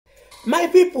My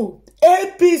people,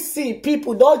 APC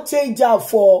people don't change am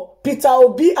for Peter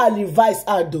Obi and Levi's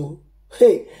Ado.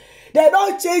 Hey, they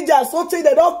don't change am so they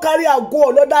don't carry and go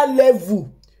another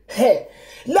level. Hey,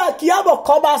 like Kiyamo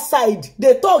come outside,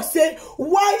 they talk say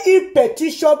why he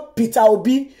petition Peter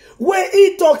Obi when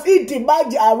he talks he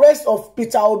demand the arrest of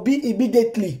Peter Obi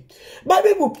immediately. My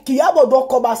people, Kiyamo don't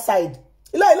come outside.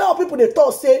 Like a lot of people they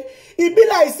talk say it be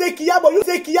like say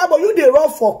Kiyamo you dey run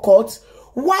for court.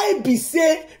 Why be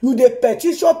say you dey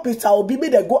petition Peter Obi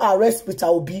make they go arrest Peter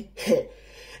Obi?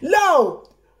 Now,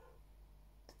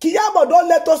 Kiyamo don't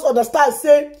let us understand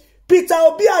say Peter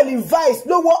Obi and Levi's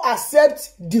no one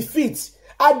accept defeat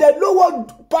and then no one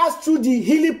pass through the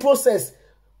healing process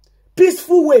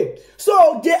peaceful way.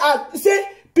 So they are say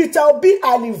Peter Obi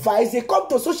and Levi's they come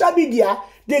to social media,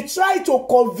 they try to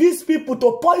convince people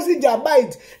to poison their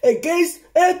mind against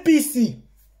APC.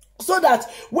 So that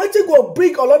when you go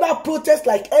bring another protest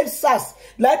like EndSARS,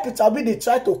 like Peter Obi they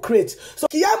try to create. So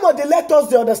Kiyamo they let us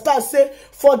they understand say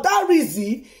for that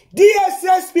reason,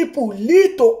 DSS people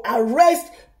need to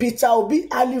arrest Peter Obi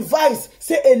and Levi's.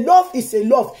 Say enough is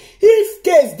enough. If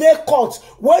case they court,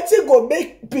 what you go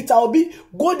make Peter Obi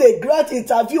go the grant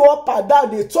interview up and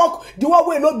down, they talk the one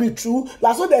way not be true.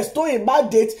 That's so they stole a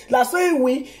mandate. That's so he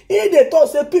win. If they talk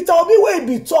say Peter Obi will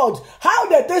be told how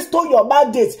they stole your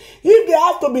mandate. If they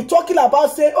have to be talking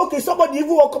about say okay somebody even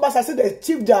will come and say they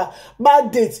achieve their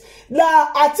mandate.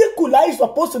 Now article is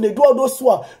supposed to they do all those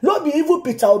one. Not be even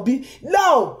Peter Obi.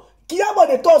 Now Kiyamo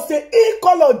they talk say he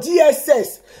call on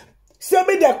DSS. Say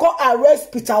me they call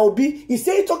arrest Peter Obi. He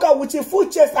say he talk out with his full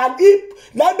chest and he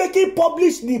like make him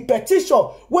publish the petition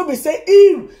when we say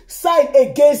he sign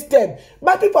against them.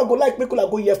 My people go like make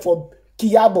go hear from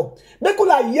Kiyamo. Make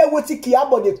hear what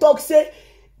Kiyamo they talk say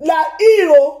na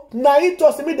hero na he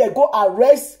talk say me they go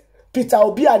arrest Peter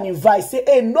Obi and Levi's. Say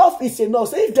enough is enough.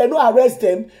 Say if they don't arrest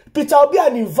them, Peter Obi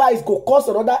and Levi's go cause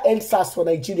another EndSARS for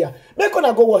Nigeria. Make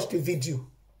go watch the video.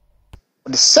 For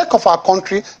the sake of our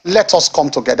country, let us come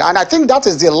together. And I think that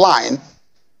is the line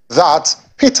that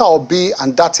Peter Obi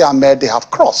and Dati Ahmed, they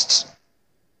have crossed.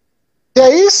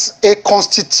 There is a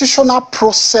constitutional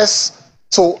process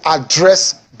to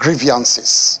address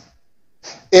grievances.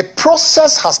 A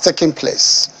process has taken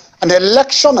place. An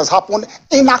election has happened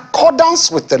in accordance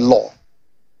with the law.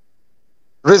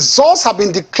 Results have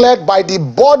been declared by the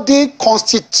body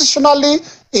constitutionally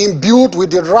imbued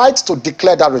with the right to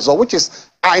declare that result, which is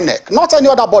INEC, not any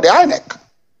other body, INEC.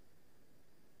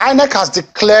 INEC has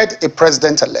declared a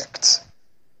president-elect.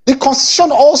 The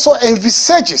Constitution also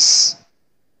envisages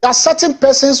that certain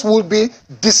persons will be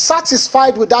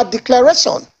dissatisfied with that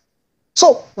declaration.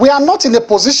 So we are not in a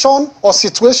position or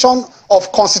situation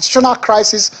of constitutional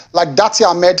crisis like Dati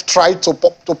Ahmed tried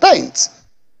to paint.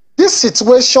 This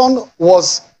situation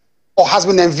was or has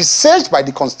been envisaged by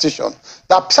the Constitution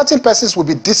that certain persons will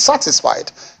be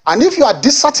dissatisfied. And if you are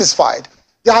dissatisfied,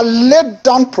 there are laid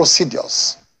down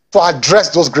procedures to address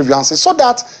those grievances so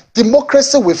that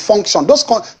democracy will function, those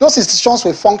institutions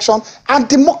will function, and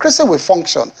democracy will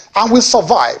function and will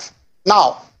survive.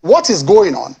 Now, what is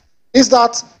going on is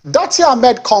that Dati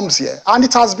Ahmed comes here, and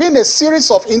it has been a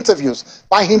series of interviews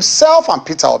by himself and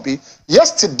Peter Obi.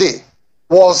 Yesterday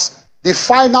was the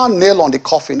final nail on the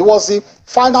coffin. It was the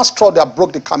final straw that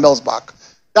broke the camel's back.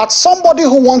 That somebody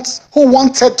who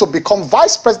wanted to become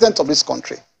vice president of this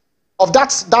country, of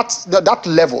that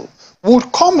level,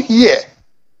 would come here,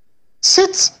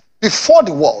 sit before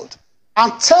the world,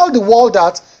 and tell the world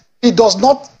that he does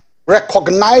not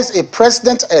recognize a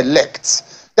president-elect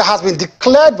that has been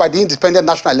declared by the Independent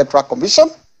National Electoral Commission,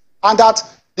 and that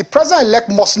the president-elect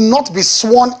must not be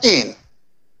sworn in,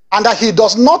 and that he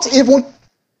does not even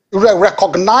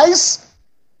recognize,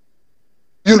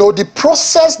 the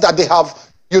process that they have,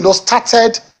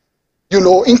 started,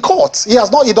 in court. He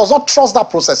does not trust that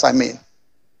process, I mean.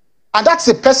 And that's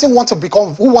the person who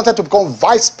wanted to become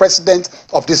vice president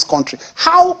of this country.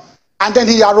 How? And then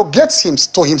he arrogates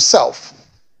to himself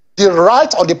the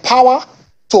right or the power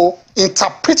to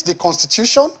interpret the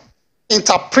Constitution,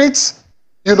 interpret,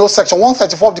 Section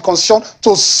 134 of the Constitution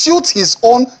to suit his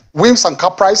own whims and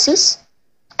caprices,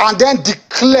 and then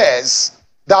declares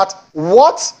that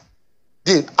what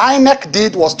the INEC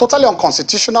did was totally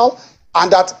unconstitutional,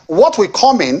 and that what will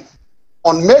come in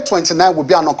on May 29 will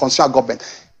be an unconstitutional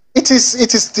government. It is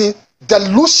the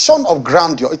delusion of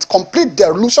grandeur. It's complete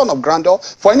delusion of grandeur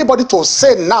for anybody to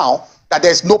say now that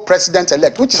there is no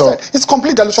president-elect, which is it's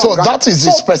complete delusion of grandeur. So that is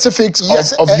the specifics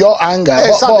of your anger.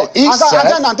 Exactly.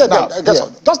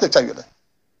 Just to tell you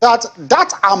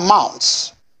that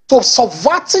amounts to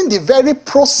subverting the very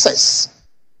process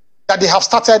that they have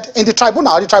started in the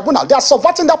tribunal. They are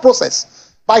subverting that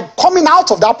process by coming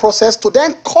out of that process to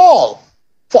then call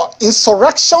for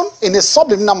insurrection in a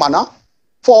subliminal manner,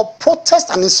 for protest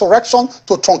and insurrection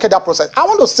to truncate that process. I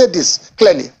want to say this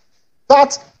clearly,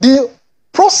 that the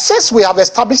process we have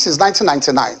established since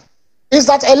 1999 is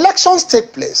that elections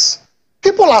take place.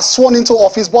 People are sworn into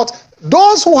office, but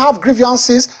those who have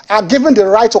grievances are given the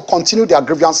right to continue their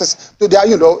grievances, to their,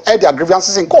 air their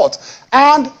grievances in court.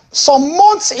 And some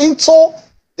months into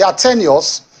their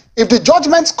tenures, if the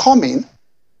judgments come in,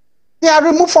 they are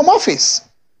removed from office.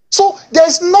 So there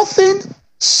is nothing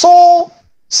so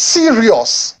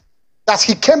serious that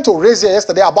he came to raise here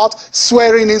yesterday about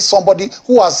swearing in somebody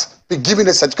who has been given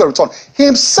a certificate of return.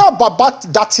 Himself,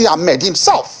 Babat Dati Ahmed,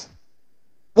 himself,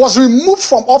 was removed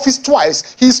from office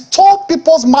twice. He stole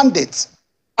people's mandates.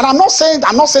 And I'm not saying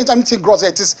anything gross.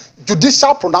 It is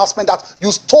judicial pronouncement that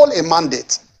you stole a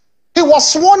mandate. He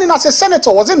was sworn in as a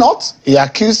senator, was he not? He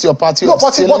accused your party of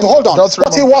stealing. But hold on.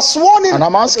 But he was sworn in. And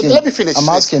I'm asking. Let me finish.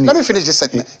 Let me finish this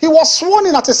statement. He was sworn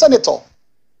in as a senator.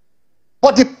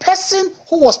 But the person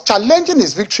who was challenging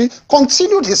his victory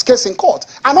continued his case in court.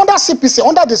 Another CPC,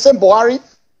 under the same Buhari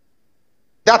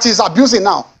that he's abusing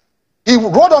now, he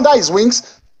rode under his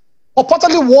wings,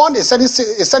 purportedly won a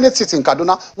Senate seat in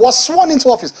Kaduna, was sworn into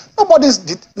office.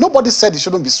 Nobody said he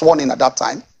shouldn't be sworn in at that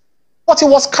time. But he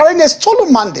was carrying a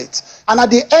stolen mandate. And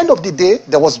at the end of the day,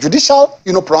 there was judicial,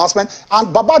 pronouncement,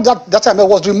 and Baba that time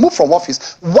was removed from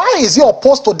office. Why is he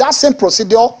opposed to that same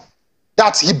procedure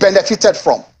that he benefited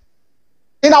from?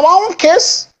 In our own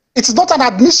case, it's not an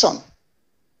admission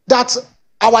that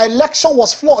our election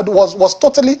was flawed, was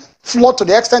totally flawed to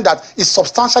the extent that it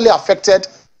substantially affected,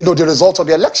 the result of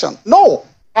the election. No,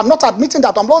 I'm not admitting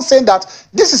that. I'm not saying that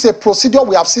this is a procedure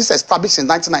we have since established in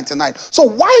 1999. So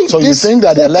why? So you think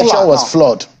that the election was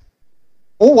flawed?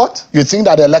 Oh, what? You think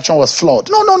that the election was flawed?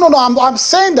 No. I'm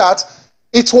saying that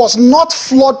it was not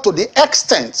flawed to the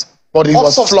extent. But it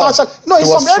was flawed. No, in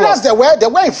some areas there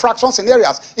were infractions in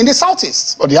areas. In the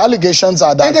southeast. But the allegations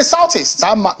are that in the southeast.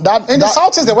 In the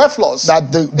southeast there were flaws.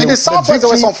 That in the southwest there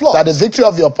were some flaws. That the victory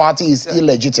of your party is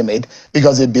illegitimate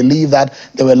because they believe that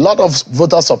there were a lot of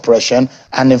voter suppression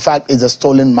and in fact it's a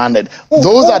stolen mandate.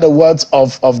 Those are the words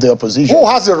of the opposition. Who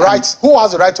has the right? Who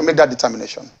has the right to make that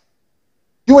determination?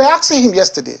 You were asking him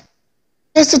yesterday.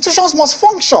 Institutions must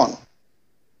function.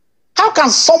 How can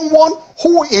someone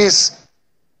who is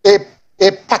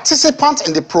a participant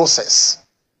in the process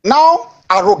now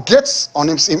arrogates on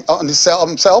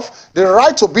himself the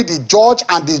right to be the judge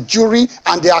and the jury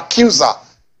and the accuser,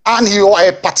 and you are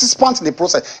a participant in the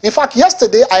process? In fact,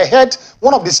 yesterday I heard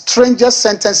one of the strangest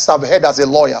sentences I've heard as a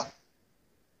lawyer.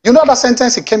 You know that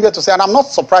sentence he came here to say, and I'm not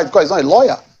surprised because he's not a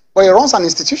lawyer, but he runs an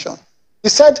institution. He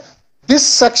said, this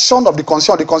section of the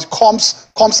Constitution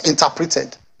comes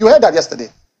interpreted. You heard that yesterday.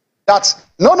 That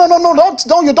no,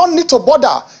 you don't need to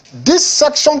bother. This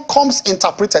section comes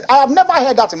interpreted. I have never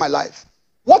heard that in my life.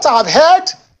 What I have heard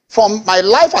from my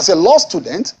life as a law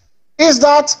student is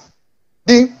that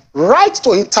the right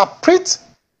to interpret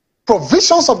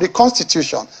provisions of the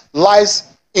Constitution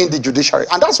lies in the judiciary,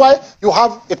 and that's why you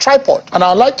have a tripod. And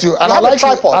I'd like to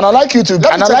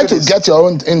get your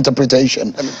own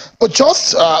interpretation. But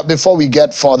just before we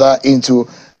get further into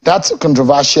that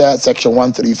controversial section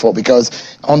 134, because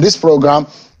on this program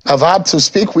I've had to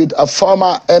speak with a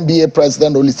former NBA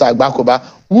president, Olisa Agbakoba,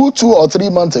 who 2 or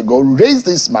 3 months ago raised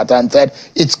this matter and said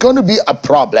it's going to be a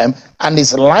problem and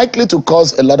it's likely to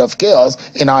cause a lot of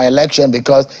chaos in our election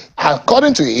because,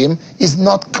 according to him, it's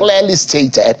not clearly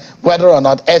stated whether or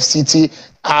not FCT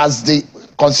as the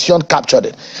Constitution captured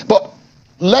it. But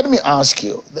let me ask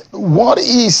you, what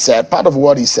he said, part of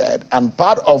what he said, and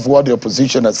part of what the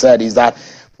opposition has said is that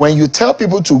when you tell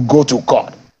people to go to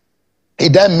court,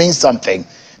 it then means something,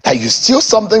 that you steal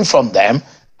something from them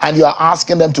and you are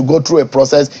asking them to go through a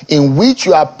process in which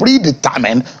you are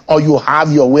predetermined or you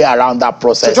have your way around that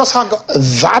process. So just hang on.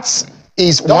 That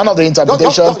is one of the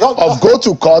interpretations of go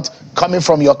to court coming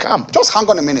from your camp. Just hang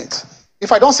on a minute.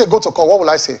 If I don't say go to court, what will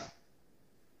I say?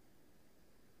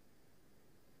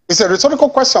 It's a rhetorical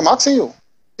question I'm asking you.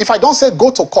 If I don't say go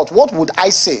to court, what would I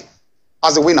say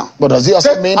as a winner? But does it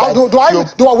also mean that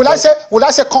will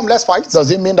I say come, let's fight? Does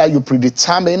it mean that you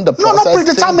predetermine the process? No, not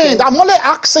predetermined. I'm only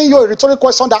asking you a rhetorical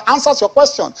question that answers your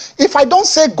question. If I don't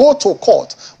say go to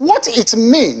court, what it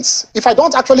means, if I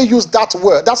don't actually use that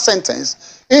word, that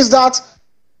sentence, is that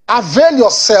avail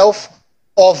yourself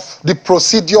of the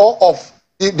procedure of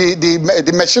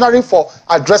the machinery for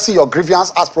addressing your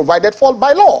grievance as provided for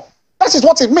by law. That is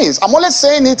what it means. I'm only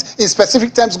saying it in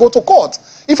specific terms, go to court.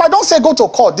 If I don't say go to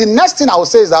court, the next thing I will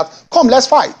say is that, come, let's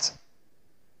fight.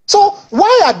 So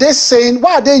why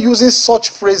are they using such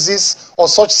phrases or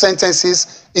such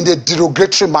sentences in a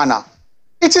derogatory manner.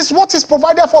 It is what is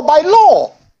provided for by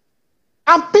law.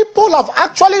 And people have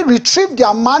actually retrieved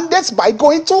their mandates by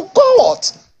going to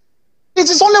court. It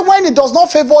is only when it does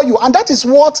not favor you. And that is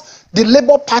what the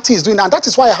Labour Party is doing. And that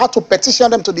is why I had to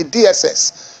petition them to the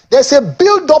DSS. There's a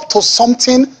build-up to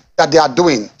something that they are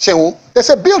doing. Shehu, there's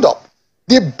a build-up.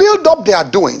 The build-up they are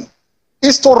doing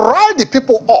is to rile the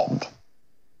people up,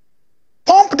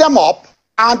 pump them up,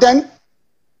 and then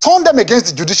turn them against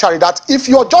the judiciary, that if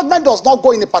your judgment does not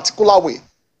go in a particular way.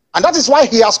 And that is why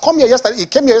he has come here yesterday. He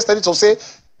came here yesterday to say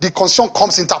the constitution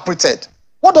comes interpreted.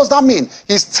 What does that mean?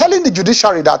 He's telling the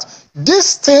judiciary that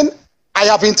this thing, I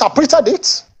have interpreted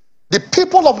it. The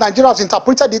people of Nigeria have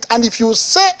interpreted it. And if you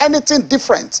say anything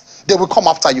different, they will come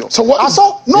after you. So what?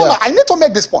 No, I need to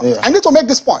make this point. I need to make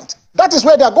this point. That is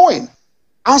where they are going.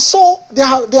 And so they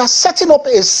are setting up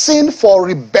a scene for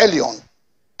rebellion.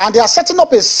 And they are setting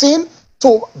up a scene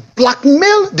to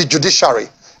blackmail the judiciary.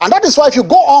 And that is why if you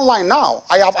go online now,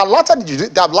 I have alerted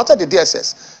the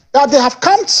DSS that they have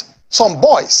camped some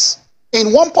boys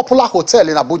in one popular hotel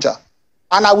in Abuja.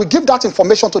 And I will give that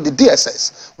information to the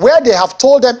DSS, where they have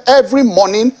told them every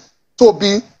morning to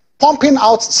be pumping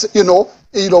out,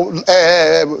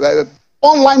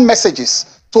 online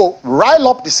messages to rile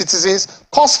up the citizens,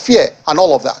 cause fear, and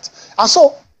all of that. And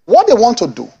so what they want to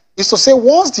do is to say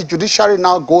once the judiciary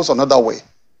now goes another way,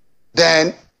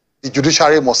 then the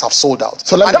judiciary must have sold out.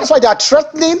 So and that's why they are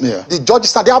threatening the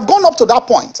judges. And they have gone up to that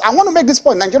point. I want to make this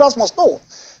point. Nigerians must know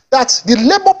that the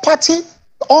Labour Party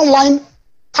online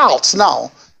touts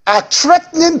now are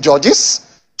threatening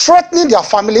judges, threatening their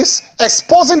families,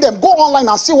 exposing them. Go online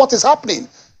and see what is happening.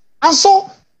 And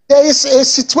so there is a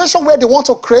situation where they want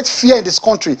to create fear in this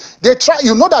country. They try,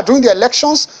 you know that during the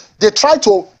elections, they try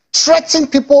to threaten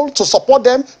people to support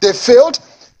them. They failed.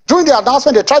 During the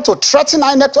announcement, they tried to threaten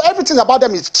INEC. So everything about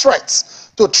them is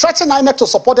threats. To threaten INEC to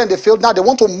support them, they failed. Now they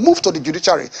want to move to the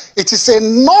judiciary. It is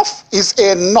enough is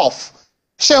enough.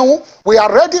 Shehu, we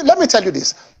are ready. Let me tell you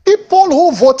this. People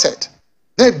who voted,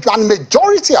 and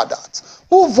majority are that,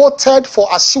 who voted for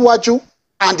Asiwaju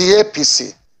and the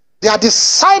APC, they are the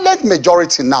silent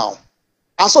majority now.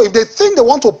 And so if they think they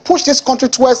want to push this country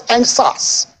towards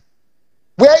NSAS,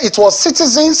 where it was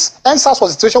citizens, NSAS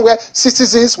was a situation where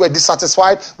citizens were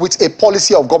dissatisfied with a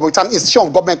policy of government, an institution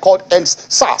of government called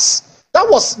NSAS. That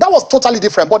was totally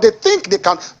different. But they think they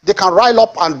can rile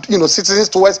up and citizens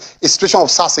towards a situation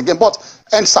of SARS again, but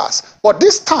NSAS. But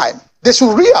this time they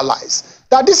should realize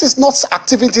that this is not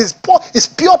activity, it's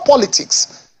pure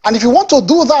politics. And if you want to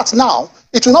do that now,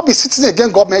 it will not be citizens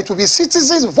against government, it will be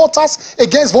citizens, voters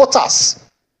against voters.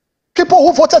 People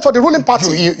who voted for the ruling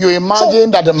party. You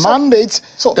imagine that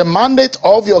the mandate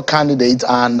of your candidate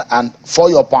and for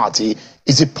your party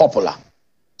is it popular?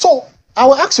 So I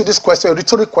will ask you this question, a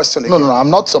rhetoric question again. No, I'm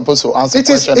not supposed to answer it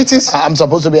is. I'm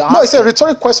supposed to be answering. No, it's a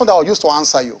rhetoric question that I'll use to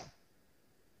answer you.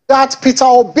 That Peter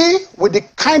Obi, with the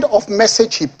kind of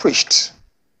message he preached,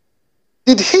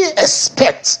 did he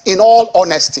expect, in all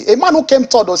honesty, a man who came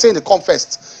third or saying the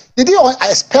confessed, did he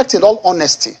expect, in all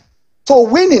honesty, to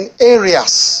win in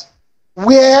areas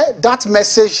where that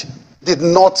message did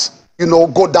not,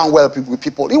 go down well with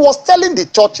people? He was telling the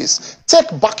churches,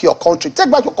 take back your country. Take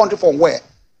back your country from where?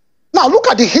 Now, look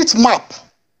at the heat map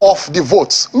of the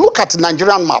votes. Look at the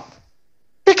Nigerian map.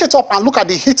 Pick it up and look at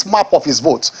the heat map of his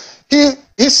votes.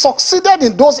 He succeeded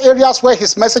in those areas where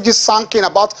his messages sank in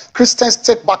about Christians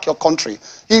take back your country.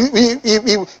 He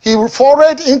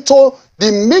forayed into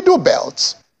the middle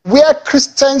belt where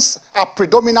Christians are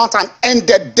predominant and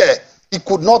ended there. He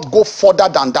could not go further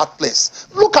than that place.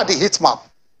 Look at the heat map.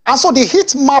 And so the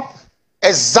heat map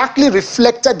exactly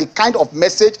reflected the kind of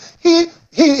message he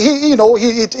preached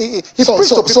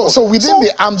to people. So within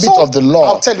the ambit of the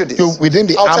law, I'll tell you this. Within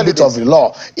the ambit of the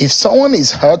law, if someone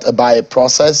is hurt by a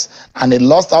process and he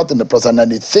lost out in the process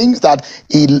and he thinks that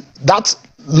that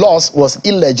loss was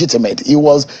illegitimate, he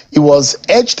was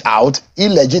edged out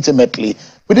illegitimately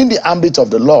within the ambit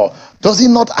of the law, does he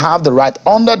not have the right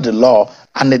under the law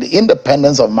and the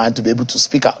independence of mind to be able to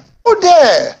speak out? Oh,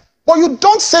 there. But you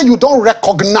don't say you don't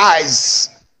recognize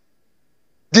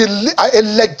a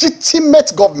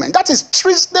legitimate government. That is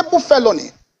treasonable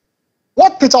felony.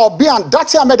 What Peter Obi and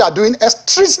Dati Ahmed are doing is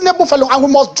treasonable felony, and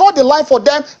we must draw the line for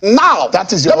them now.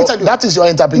 That is your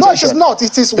interpretation. No, it is not.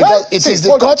 It is when it is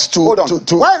the courts to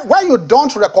when you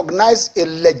don't recognize a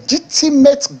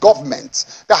legitimate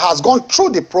government that has gone through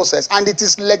the process and it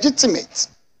is legitimate,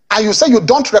 and you say you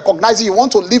don't recognize it, you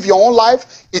want to live your own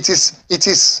life, it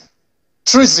is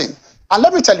treason. And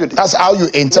let me tell you this. That's how you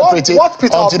interpret it. What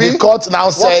Peter until Obi, the court now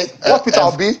say what Peter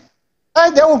Obi,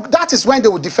 and that is when they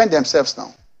will defend themselves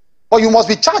now. But you must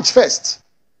be charged first.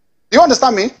 You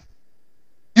understand me?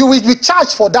 You will be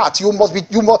charged for that. You must.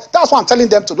 That's what I'm telling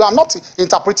them to do. I'm not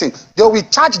interpreting. They will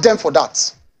charge them for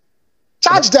that.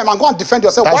 Charge them and go and defend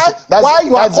yourself. Why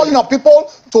you are calling on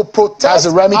people to protest? That's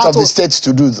the remit of the states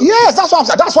to do this. Yes, that's what I'm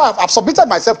saying. That's why I've submitted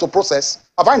myself to process.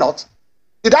 Have I not?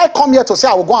 Did I come here to say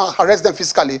I will go and arrest them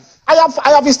physically?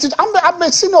 I'm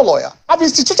a senior lawyer. I've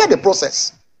instituted the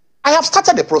process. I have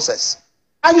started the process.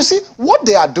 And you see, what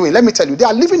they are doing, let me tell you, they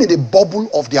are living in a bubble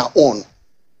of their own.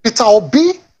 Peter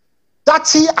Obi,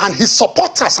 Dati, and his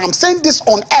supporters, I'm saying this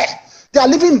on air, they are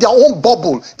living in their own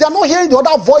bubble. They are not hearing the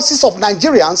other voices of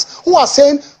Nigerians who are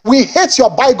saying, we hate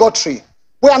your bigotry.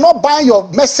 We are not buying your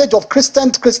message of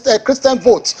Christian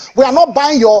votes. We are not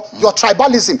buying your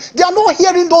tribalism. They are not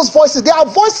hearing those voices. There are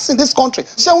voices in this country.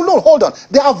 Say, no, hold on.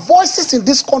 There are voices in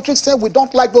this country saying we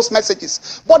don't like those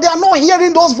messages. But they are not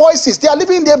hearing those voices. They are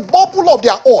living in a bubble of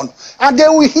their own. And they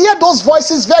will hear those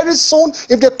voices very soon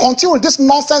if they continue with this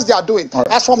nonsense they are doing. Right.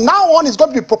 As from now on, it's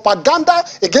going to be propaganda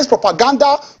against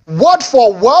propaganda. Word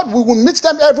for word, we will meet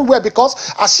them everywhere because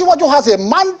Asiwaju has a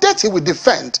mandate he will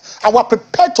defend. And we're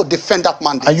prepared to defend that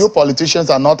mandate. And you politicians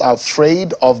are not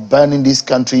afraid of burning this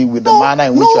country with the manner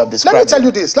in which you have described it? Let me tell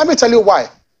you this. Let me tell you why.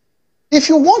 If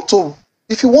you want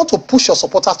to push your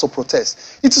supporters to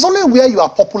protest, it is only where you are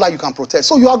popular you can protest.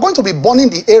 So you are going to be burning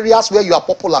the areas where you are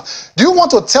popular. Do you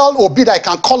want to tell Obi that I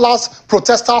can call us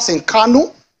protesters in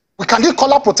Kanu? Can he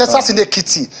call out protesters in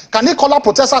Ekiti? Can he call out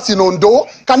protesters in Ondo?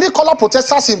 Can he call out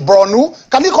protesters in Borno?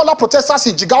 Can he call out protesters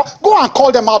in Jigawa? Go and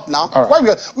call them out now.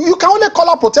 Right. You can only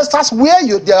call out protesters where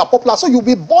they are popular. So you'll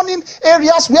be burning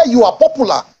areas where you are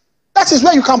popular. That is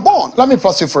where you can burn. Let me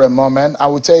pause you for a moment. I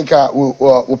will take,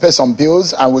 we'll pay some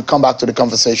bills and we'll come back to the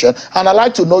conversation. And I'd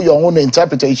like to know your own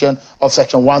interpretation of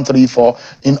Section 134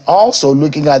 in also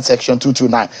looking at Section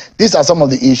 229. These are some of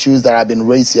the issues that have been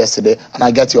raised yesterday, and I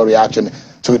get your reaction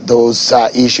to those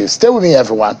issues. Stay with me,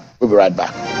 everyone. We'll be right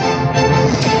back.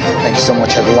 Thank you so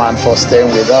much, everyone, for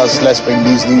staying with us. Let's bring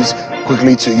these news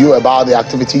quickly to you about the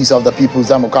activities of the People's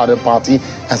Democratic Party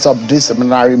and some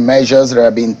disciplinary measures that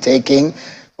have been taken.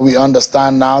 We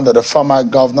understand now that the former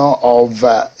governor of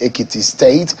Ekiti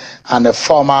State and the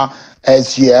former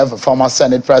SGF, former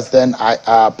Senate President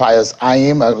Pius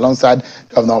Ayim, alongside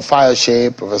Governor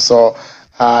Fayoshe, Professor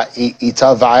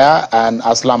Itavaya, and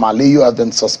Aslam Aliyu have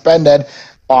been suspended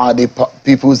by the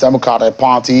People's Democratic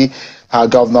Party.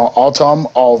 Governor Autumn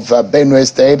of Benue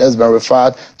State has been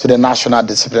referred to the National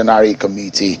Disciplinary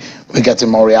Committee. We're getting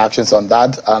more reactions on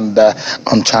that and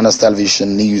on Channels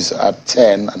Television News at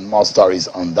 10 and more stories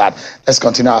on that. Let's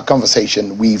continue our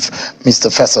conversation with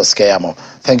Mr. Festus Keyamo.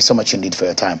 Thank you so much indeed for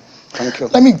your time. Thank you.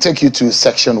 Let me take you to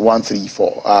Section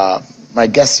 134. My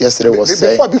guest yesterday was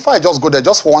saying... Before I just go there,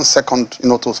 just for 1 second,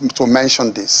 to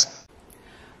mention this.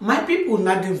 My people,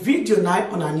 now the video now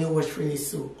on a new watch finish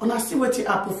so. On a see what it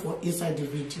happen for inside the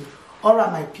video.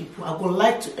 Alright, my people, I would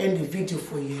like to end the video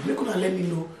for you. Make una let me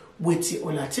know what you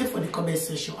all take for the comment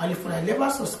section. And if you never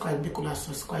subscribe, make una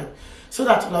subscribe so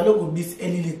that you don't miss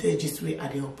any little gist way I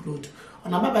upload.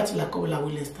 On a bye bye till I come will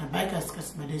next time. Bye guys,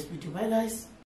 catch my next video. Bye guys.